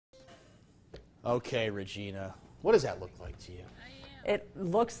Okay, Regina, what does that look like to you? It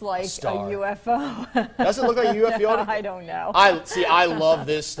looks like a Star. UFO. Does it look like a UFO? I don't know. I love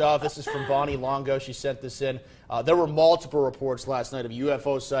this stuff. This is from Bonnie Longo. She sent this in. There were multiple reports last night of a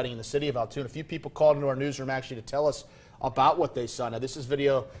UFO sighting in the city of Altoona. A few people called into our newsroom actually to tell us about what they saw. Now, this is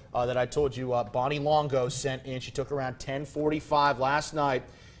video that I told you Bonnie Longo sent in. She took around 10:45 last night,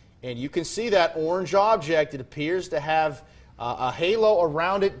 and you can see that orange object. It appears to have a halo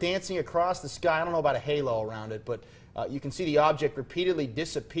around it dancing across the sky. I don't know about a halo around it, but you can see the object repeatedly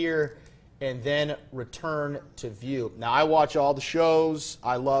disappear and then return to view. Now, I watch all the shows.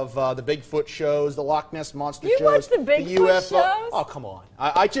 I love the Bigfoot shows, the Loch Ness Monster shows. You watch the Bigfoot UFO shows? Oh, come on.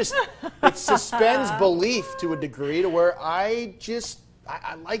 I just, it suspends belief to a degree to where I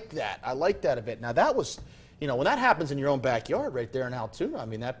like that. I like that a bit. Now, that was, you know, when that happens in your own backyard right there in Altoona, I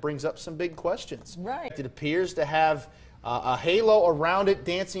mean, that brings up some big questions. Right. It appears to have a halo around it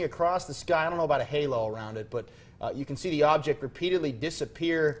dancing across the sky. I don't know about a halo around it, but you can see the object repeatedly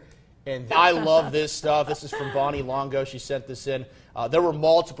disappear. And I love this stuff. This is from Bonnie Longo. She sent this in. There were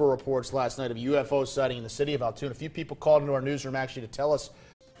multiple reports last night of a UFO sighting in the city of Altoona. A few people called into our newsroom actually to tell us.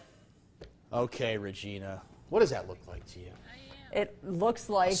 Okay, Regina, what does that look like to you? It looks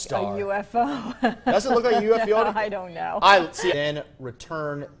like a Star. UFO. Does it look like a UFO? I don't know. Then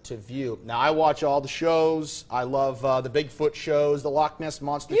return to view. Now, I watch all the shows. I love the Bigfoot shows, the Loch Ness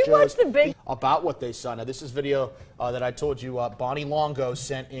Monster You shows. watch the About what they saw. Now, this is video that I told you Bonnie Longo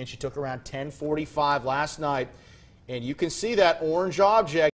sent in. She took around 10:45 last night, and you can see that orange object.